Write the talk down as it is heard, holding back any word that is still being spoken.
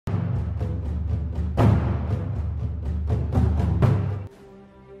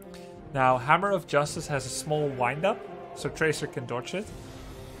Now, Hammer of Justice has a small wind-up, so Tracer can dodge it.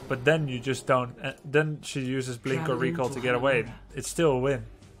 But then you just don't... then she uses Blink or Recall to get away. It's still a win.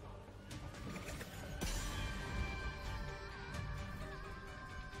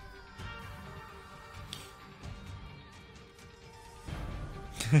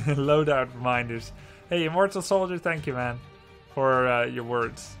 Loadout reminders. Hey, Immortal Soldier, thank you, man, for your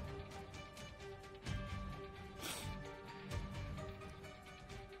words.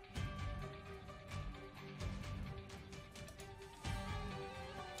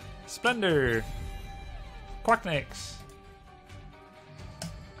 Splendor, Quacknix,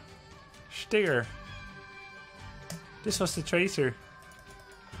 Stinger. This was the Tracer.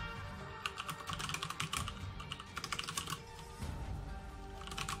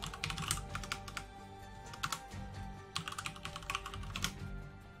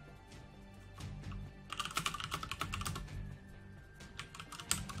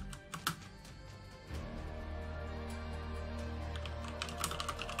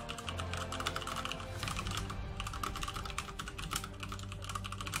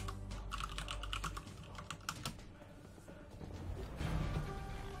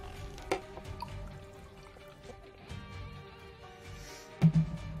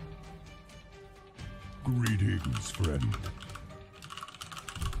 Greetings, friend.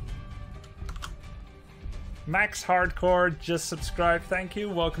 Max Hardcore just subscribed. Thank you.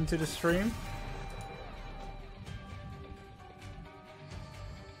 Welcome to the stream.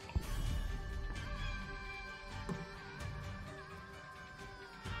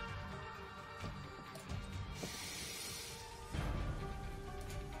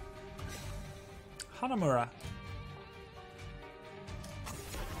 Hanamura.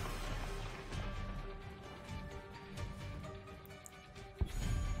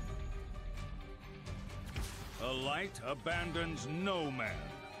 The light abandons no man.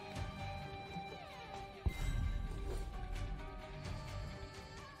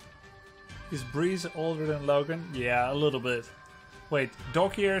 Is Breeze older than Logan? Yeah, a little bit. Wait,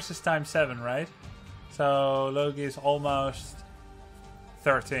 dog years is times 7, right? So Logan is almost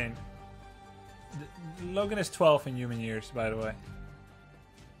 13. Logan is 12 in human years, by the way.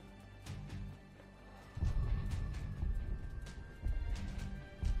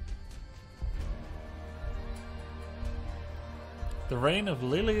 The reign of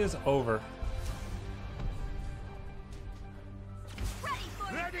Lily is over.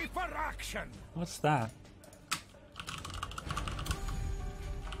 Ready for action! What's that?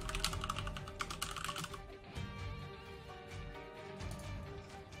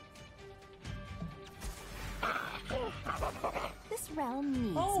 This realm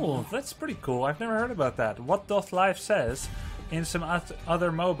needs Oh, that's pretty cool. I've never heard about that. What Doth Life says, in some other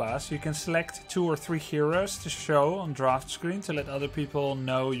MOBAs, you can select 2 or 3 heroes to show on draft screen to let other people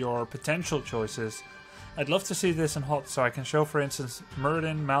know your potential choices. I'd love to see this in HOT, so I can show, for instance,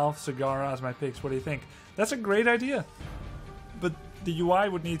 Murden, Malf, Zagara as my picks. What do you think? That's a great idea. But the UI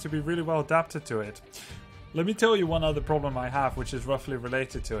would need to be really well adapted to it. Let me tell you one other problem I have, which is roughly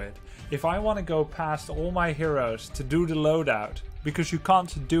related to it. If I want to go past all my heroes to do the loadout, because you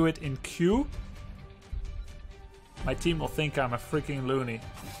can't do it in queue, my team will think I'm a freaking loony.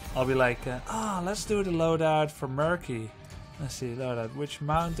 I'll be like, let's do the loadout for Murky. Let's see, loadout. Which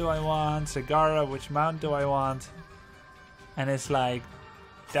mount do I want? Zagara, which mount do I want? And it's like,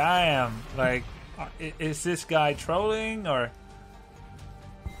 damn, like, is this guy trolling or?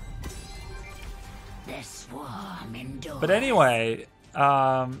 the swarm endures. But anyway,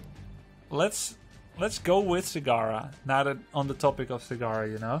 let's go with Zagara. Now that on the topic of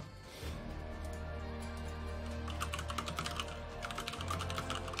Zagara, you know.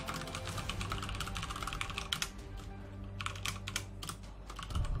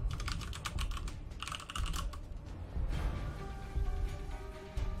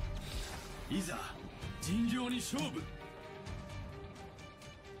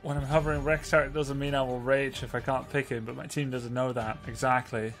 When I'm hovering Rexar, it doesn't mean I will rage if I can't pick him, but my team doesn't know that.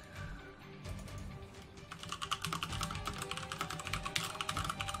 Exactly.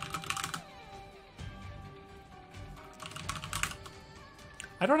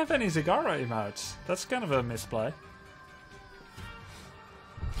 I don't have any Zagara emotes. That's kind of a misplay.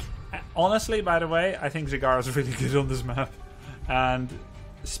 Honestly, by the way, I think Zagara is really good on this map. And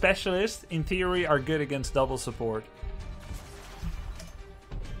specialists, in theory, are good against double support.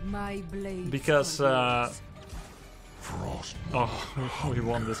 My blade Because, we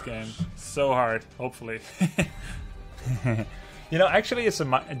won this game. So hard, hopefully. You know, actually, it's a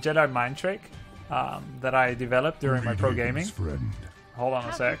Jedi mind trick that I developed during my pro gaming. Hold on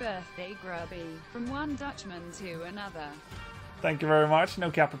a sec. Happy birthday, Grubby. From one Dutchman to another. Thank you very much.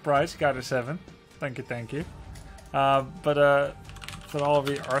 No Kappa prize. Got a 7. Thank you, thank you. But for all of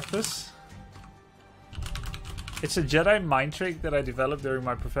you Arthas, it's a Jedi mind trick that I developed during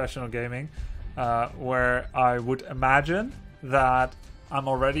my professional gaming, where I would imagine that I'm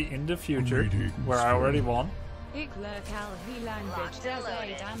already in the future, where I already won. Happy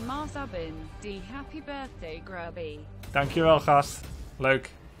birthday, Grubby. Dankjewel, gast. Leuk.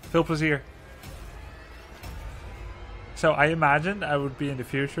 Veel plezier. So I imagined I would be in the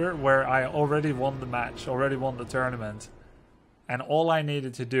future where I already won the match, already won the tournament. And all I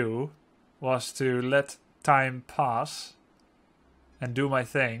needed to do was to let time pass and do my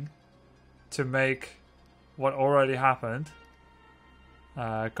thing to make what already happened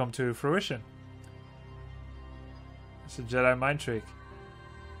come to fruition. It's a Jedi mind trick.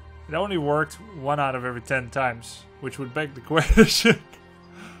 It only worked 1 out of every 10 times, which would beg the question,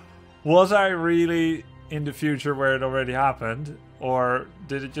 was I really in the future where it already happened, or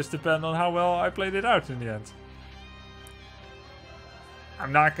did it just depend on how well I played it out in the end?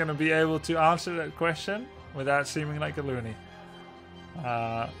 I'm not going to be able to answer that question without seeming like a loony.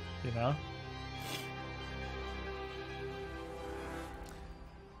 You know?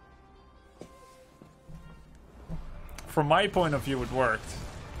 From my point of view, it worked.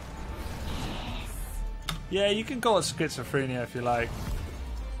 Yeah, you can call it schizophrenia if you like.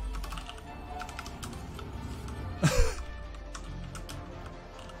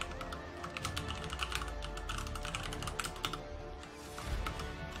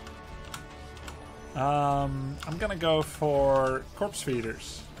 I'm gonna go for corpse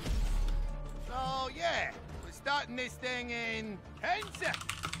feeders. So yeah, we're starting this thing in 10 seconds.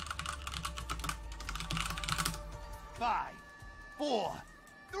 5, 4,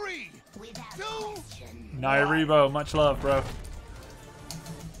 3, 2. Nairibo, much love, bro.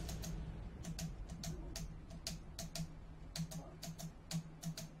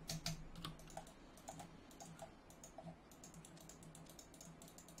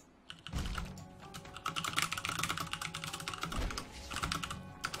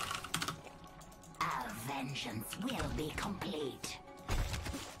 Vengeance will be complete.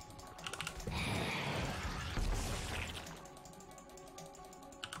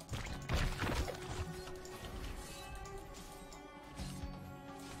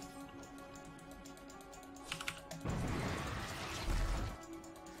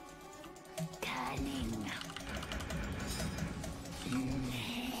 Cunning.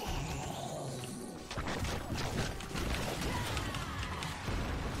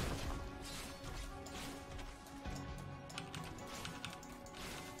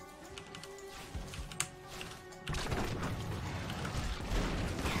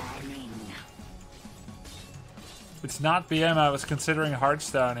 It's not BM, I was considering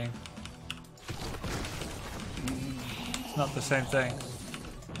hardstoning. It's not the same thing.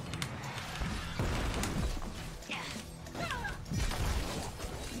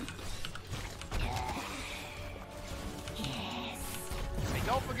 Hey,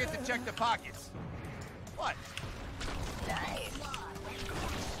 don't forget to check the pockets. What?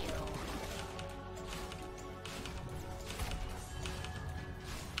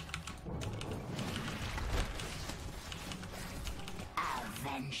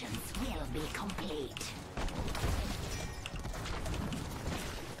 Vengeance will be complete.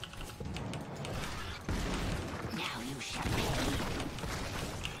 Now you shall pay.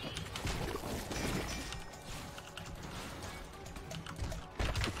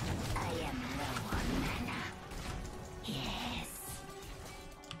 I am low on mana. Yes.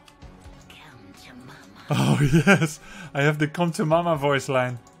 Come to mama. Oh yes, I have the come to mama voice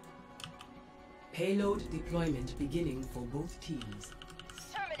line. Payload deployment beginning for both teams.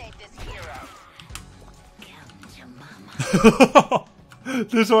 Terminate this hero. Come to mama.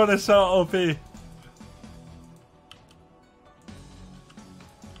 This one is so OP. Come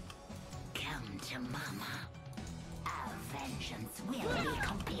to mama. Our vengeance will be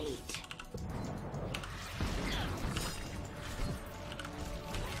complete.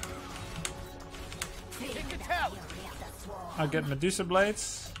 I'll get Medusa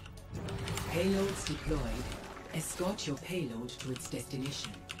blades. Payloads deployed. Escort your payload to its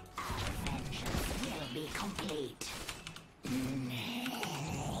destination. Our vengeance will be complete.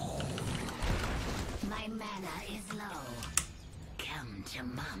 My mana is low. Come to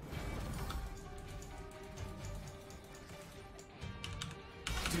mom.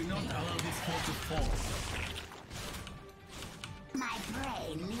 Do not allow this fort to fall. My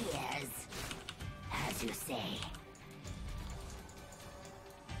brain nears. As you say.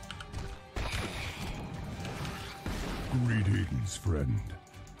 Greetings, friend.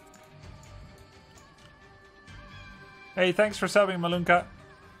 Hey, thanks for subbing, Malunka.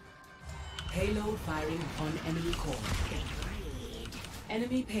 Payload firing on enemy core.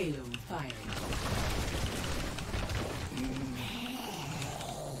 Enemy payload firing.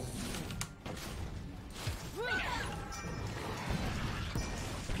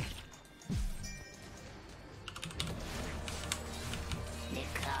 The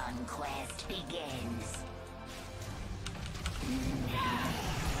conquest begins.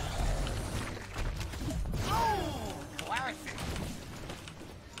 Oh, classic.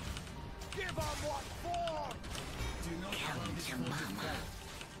 Give 'em what for. Do not allow Come this to fort to mama.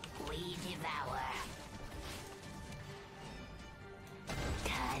 fall. We devour.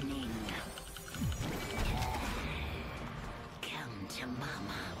 Cunning. Come to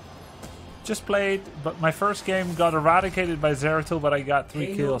mama. Just played, but my first game got eradicated by Zeratul, but I got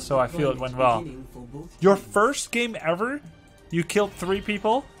 3 kills, so I feel it went well. Your first game ever? You killed 3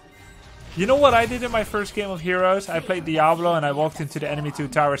 people? You know what I did in my first game of Heroes? I played Diablo and I walked into the enemy 2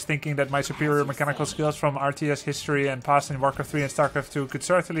 towers thinking that my superior mechanical skills from RTS history and past in Warcraft 3 and Starcraft 2 could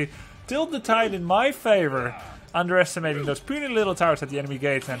certainly tilt the tide in my favor, underestimating those puny little towers at the enemy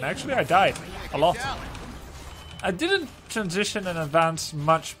gates, and actually I died a lot. I didn't transition and advance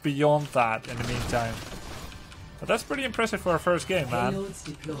much beyond that in the meantime. But that's pretty impressive for a first game, man. Payloads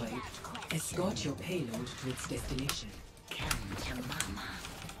deployed. Escort your payload to its destination. Come to mama.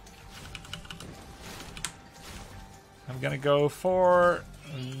 I'm gonna go for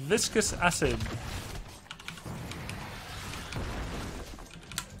viscous acid.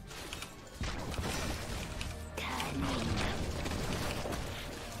 Cunning.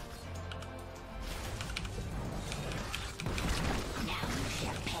 Now you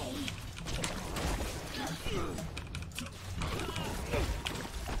shall pay.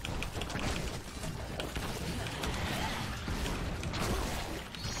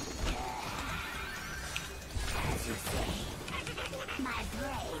 As you say, my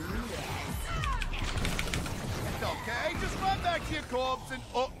brain It's okay. Just run back to your corpse and...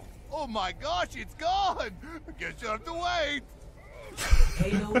 Oh my gosh, it's gone. Guess you'll have to wait.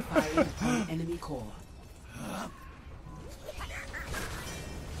 Payload firing on enemy core.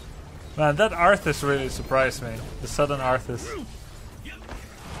 Man, that Arthas really surprised me. The sudden Arthas. The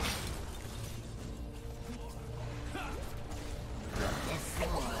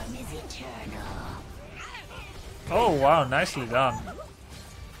storm is eternal. Oh wow, nicely done.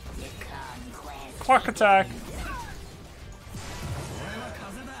 The conquest. Quack attack.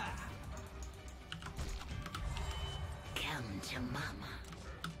 Come to mama.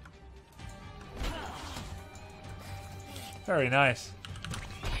 Very nice.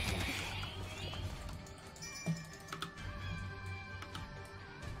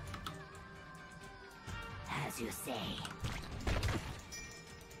 As you say.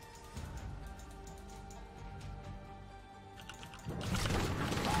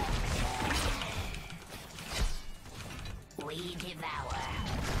 We devour.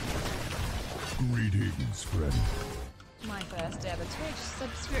 Greetings, friend. My first ever Twitch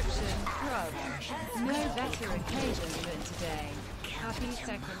subscription, Grub. No better occasion than today. Happy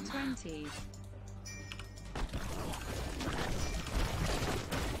second 20s.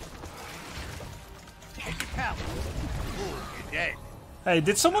 Help. Ooh, you're dead. Hey,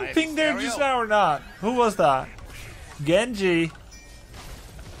 did someone Nice. ping there just now or not? Who was that? Genji.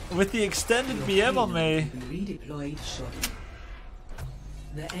 With the extended BM on me. Will be redeployed shortly.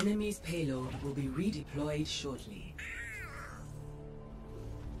 The enemy's payload will be redeployed shortly.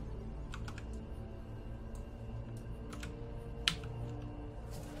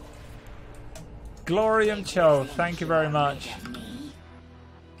 Glorium Cho, thank you very much.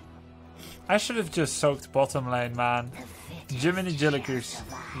 I should have just soaked bottom lane, man. Jiminy Jillikers,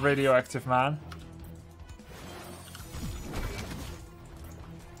 radioactive man.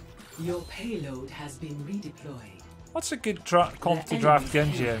 Your payload has been redeployed. What's a good comp to draft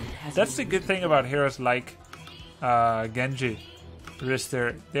Genji in? That's the good thing about heroes like Genji.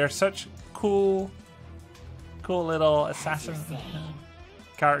 They're such cool little assassin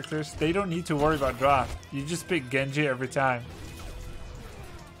characters. They don't need to worry about draft. You just pick Genji every time.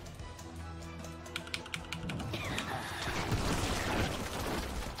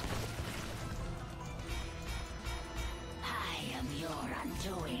 I am your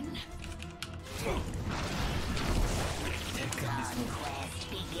undoing. The conquest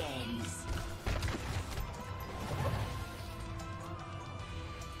begins.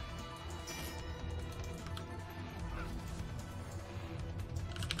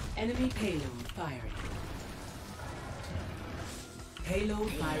 Enemy payload firing.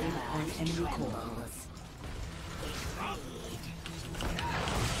 Payload firing on enemy core.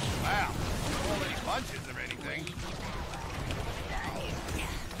 Wow. So many punches or anything.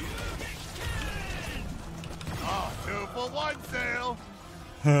 for one sale.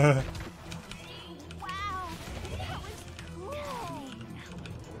 Wow, that was cool.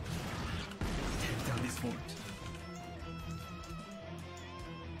 Take down this fort.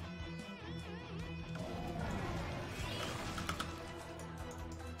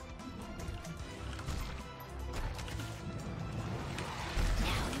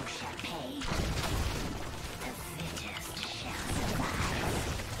 Now you shall pay. The fittest shall survive.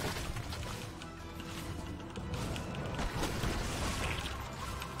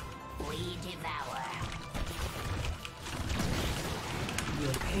 We devour.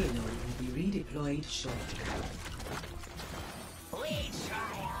 Your payload will be redeployed shortly. We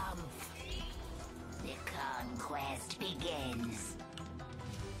triumph. The conquest begins.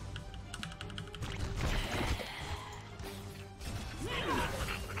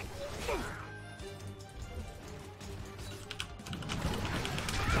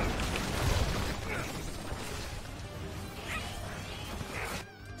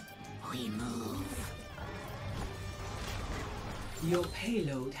 We move. Your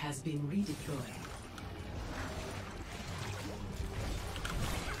payload has been redeployed.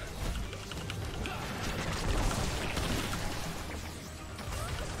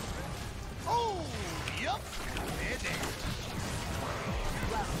 Oh, yup. There, there.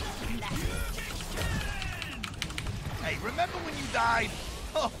 Hey, remember when you died?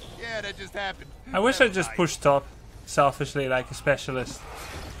 Oh, yeah, that just happened. I wish Never I just mind. pushed top selfishly like a specialist.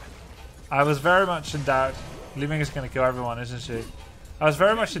 I was very much in doubt. Leeming is going to kill everyone, isn't she? I was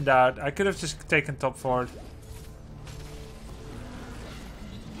very much in doubt. I could have just taken top forward.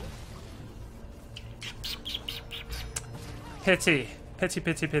 Pity. Pity,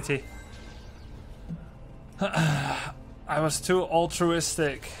 pity, pity. I was too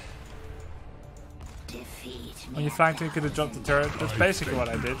altruistic. Defeat me. When you flanked me, you could have dropped the turret. That's basically what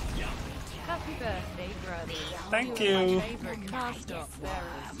I did. Happy birthday, brother. Thank You are you. my favorite cast off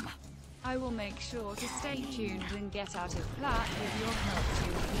bearers. I will make sure to stay tuned and get out of plat with your help to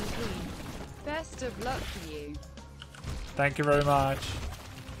PP. Best of luck to you. Thank you very much.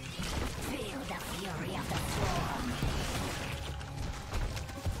 Feel the fury of the storm.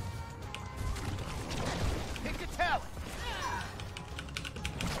 Pick a talent.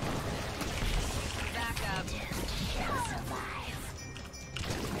 Back up. Shall survive.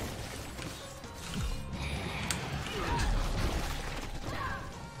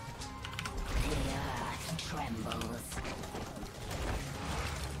 The earth trembles.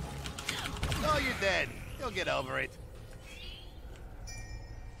 Oh, you're dead. You'll get over it.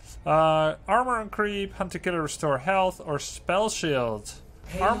 Armor and creep, hunter killer restore health, or spell shield.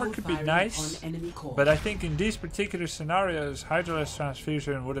 Armor Payload could be firing nice, on enemy core. but I think in these particular scenarios, Hydralisk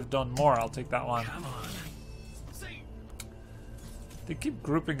Transfusion would have done more. I'll take that one. Come on. See. They keep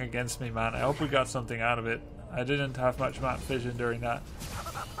grouping against me, man. I hope we got something out of it. I didn't have much map vision during that.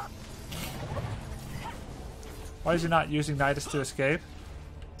 Why is he not using Nidus to escape?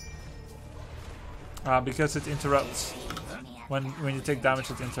 Because it interrupts. When you take damage,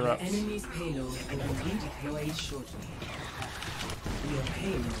 it The interrupts. enemy's payload will be redeployed shortly. Your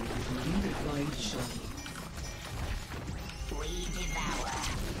payload will be redeployed shortly. We devour.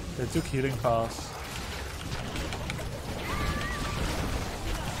 They took healing pass.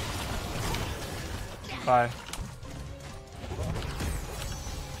 Bye.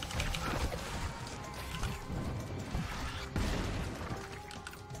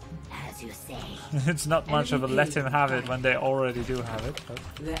 As you say, It's not much of a let him have it when they already do have it. But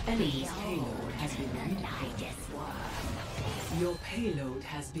The enemy's payload has been redeployed. lightest worm. Your payload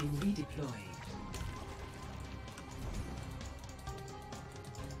has been redeployed.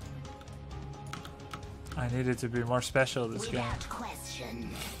 I needed to be more special this game. Without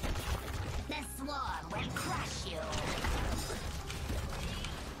question. The swarm will crush you.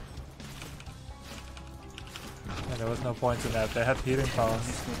 Yeah, there was no point in that. They had healing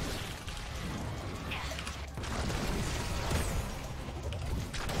pass.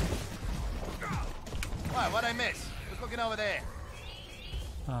 What'd I miss? Who's looking over there?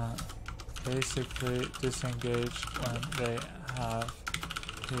 Basically disengage when they have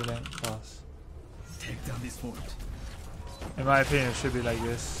healing pass. Take down this fort. In my opinion, it should be like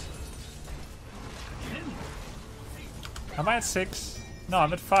this. Am I at 6? No,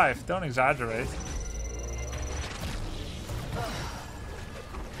 I'm at 5. Don't exaggerate.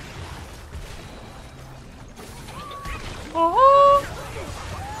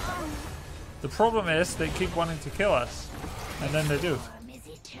 The problem is they keep wanting to kill us, and then they do. Swarm is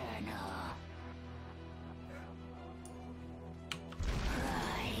eternal.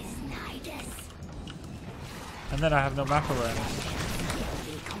 Rise, Nidus. And then I have no map awareness.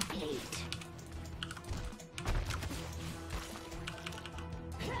 Will be complete.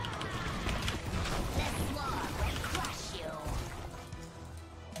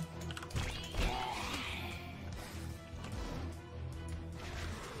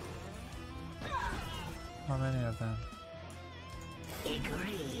 then.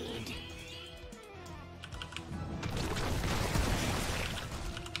 Agreed.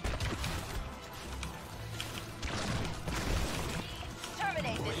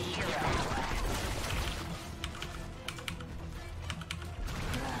 Terminate this hero.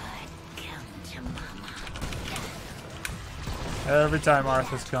 Good. Come to mama. Every time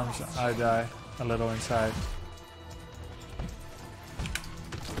Arthas comes, I die a little inside.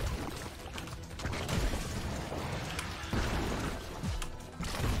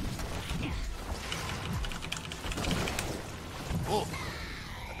 Oh,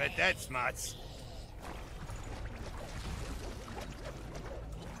 I bet that's smarts.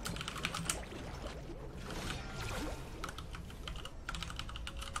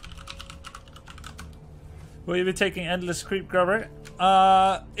 Will you be taking endless creep, Grubber?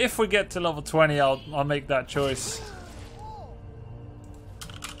 If we get to level 20, I'll make that choice.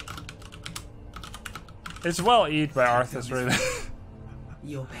 It's well eat by Arthas, really.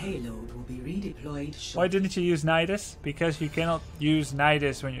 Your payload will be redeployed shortly. Why didn't you use Nidus? Because you cannot use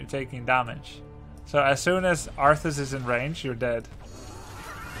Nidus when you're taking damage. So as soon as Arthas is in range, you're dead.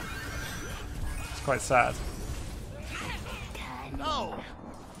 It's quite sad. No,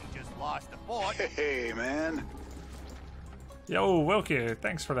 you just lost the fort. Hey, man. Yo, Wilkie,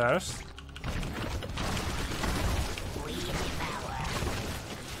 thanks for the host. We devour.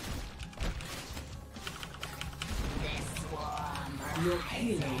 This swarm. Your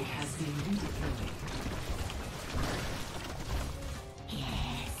payload has been redeployed.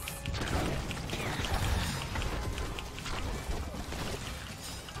 Yes.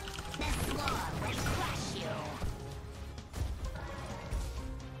 This swarm will crush you.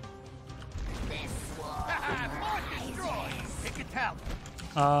 This swarm rises. Pick a talent.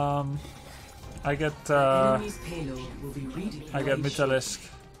 I get Enemy's payload will be redeployed. I get Mythalisk.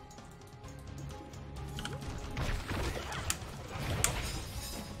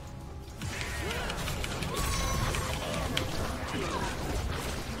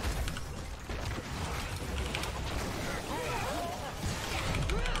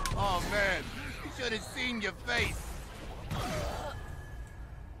 Oh man, you should have seen your face.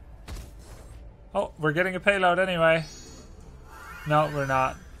 Oh, we're getting a payload anyway. No, we're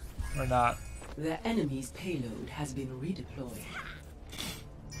not. We're not. The enemy's payload has been redeployed.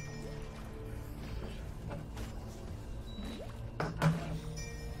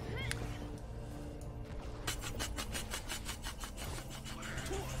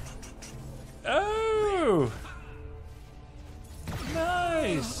 Oh!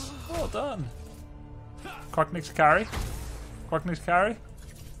 Nice! Well done. Quacknix carry. Quacknix carry.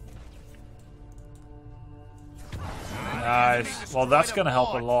 Nice. Well, that's gonna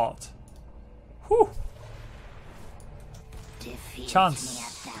help a lot. Whew! Defeat Chance.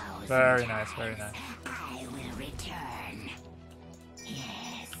 me 1,000 Very nice, very times. nice. I will return.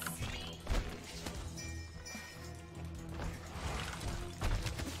 Yes.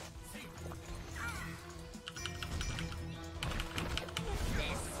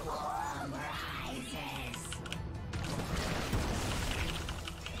 This swarm rises.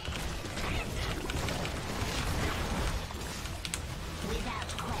 Without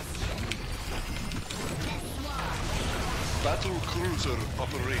question. This swarm. Battle cruiser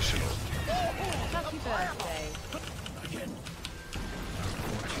operational. Happy birthday.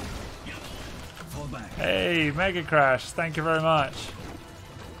 Fall back. Hey, Mega Crash, thank you very much.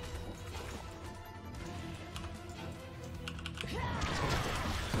 The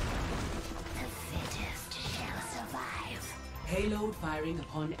fittest shall survive. Payload firing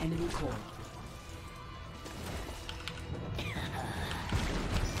upon enemy core.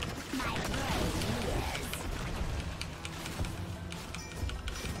 My brain is.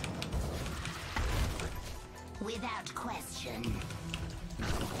 Without question.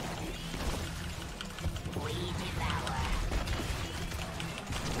 We devour.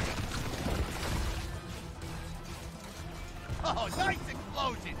 Oh, nice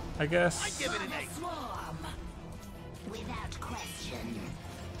explosion. I I guess. give it an 8. Swarm. Without question.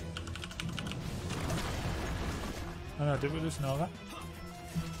 Oh no, did we lose Nova?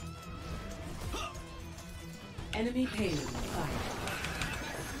 Enemy payload fired.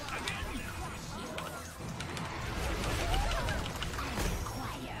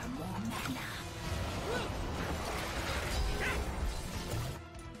 Require more mana.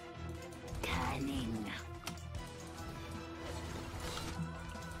 Cunning.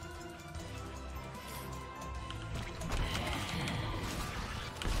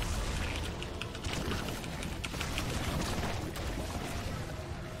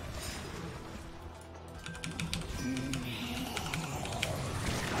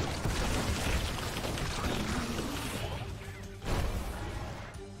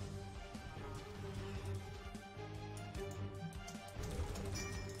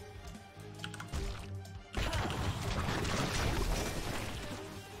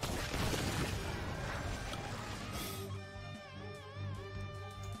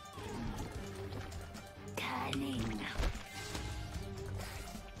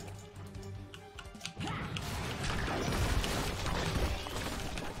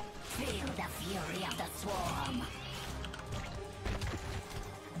 swarm.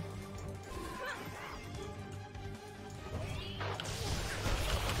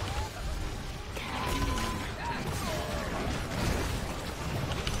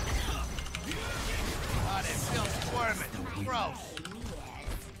 Oh, they're still squirming. Gross.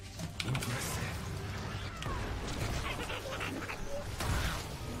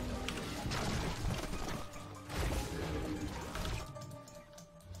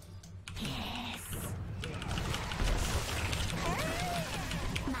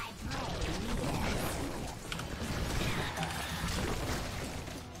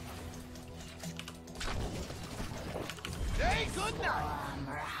 Hey, good night. Swarm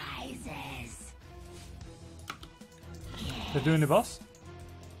rises. They're doing the boss?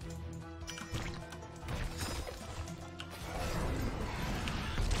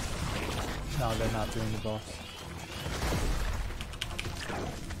 No, they're not doing the boss.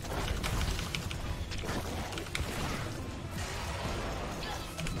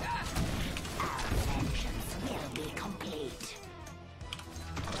 Vengeance will be complete.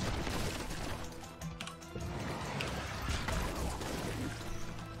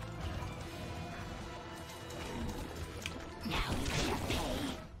 Now you shall pay.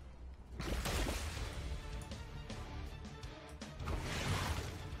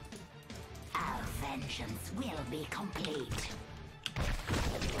 Our vengeance will be complete.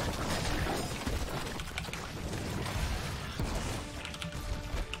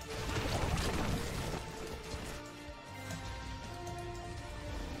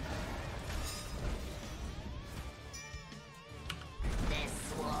 The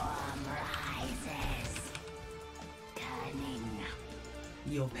swarm rises. Cunning.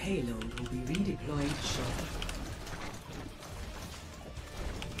 Your payload will be redeployed shortly.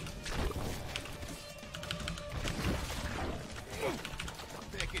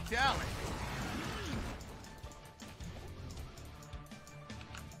 Pick your talent.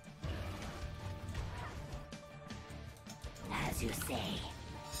 As you say.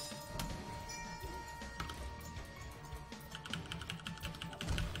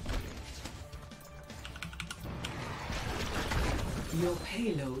 Your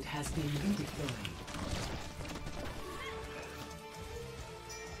payload has been redeployed.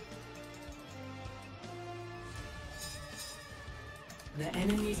 The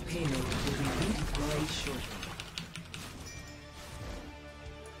enemy's payload will be redeployed shortly.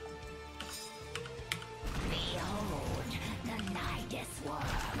 Behold the Nidus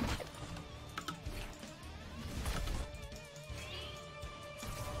worm.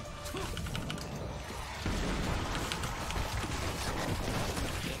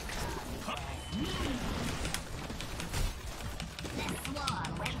 The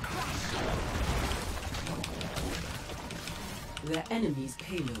swarm will crush you. The enemy's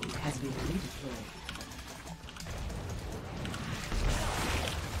payload has been redeployed.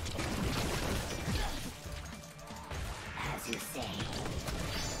 As you say.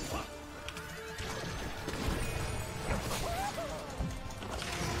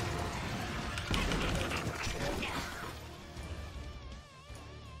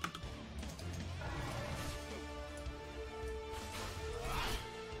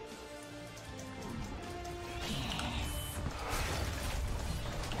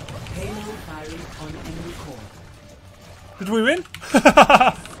 Payload firing on enemy core. Did we win?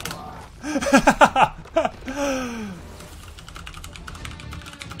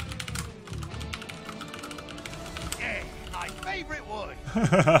 Yeah, my favorite one.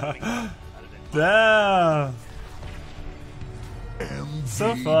 Damn.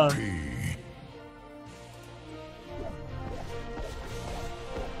 So fun.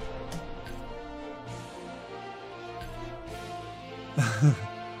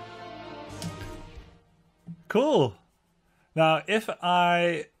 Cool. Now, if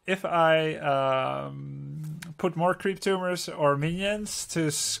I put more creep tumors or minions to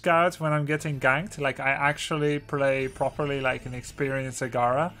scout when I'm getting ganked, like I actually play properly like an experienced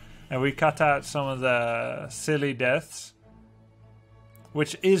Zagara, and we cut out some of the silly deaths,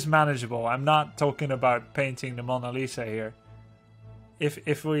 which is manageable. I'm not talking about painting the Mona Lisa here.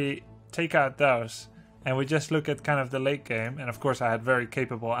 If we take out those and we just look at kind of the late game, and of course I had very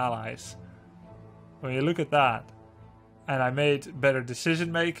capable allies. When you look at that, and I made better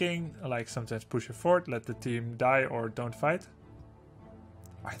decision making, like sometimes push a fort, let the team die or don't fight,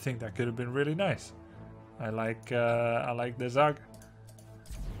 I think that could have been really nice. I like the Zag.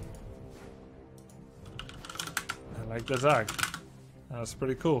 I like the Zag. That's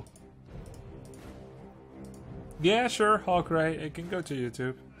pretty cool. Yeah, sure, Hawkray, it can go to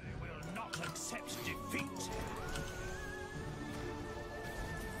YouTube. They will not accept defeat.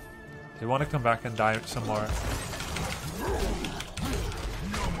 They want to come back and die some more.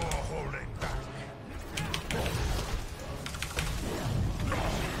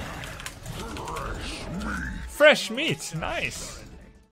 Fresh meat, nice.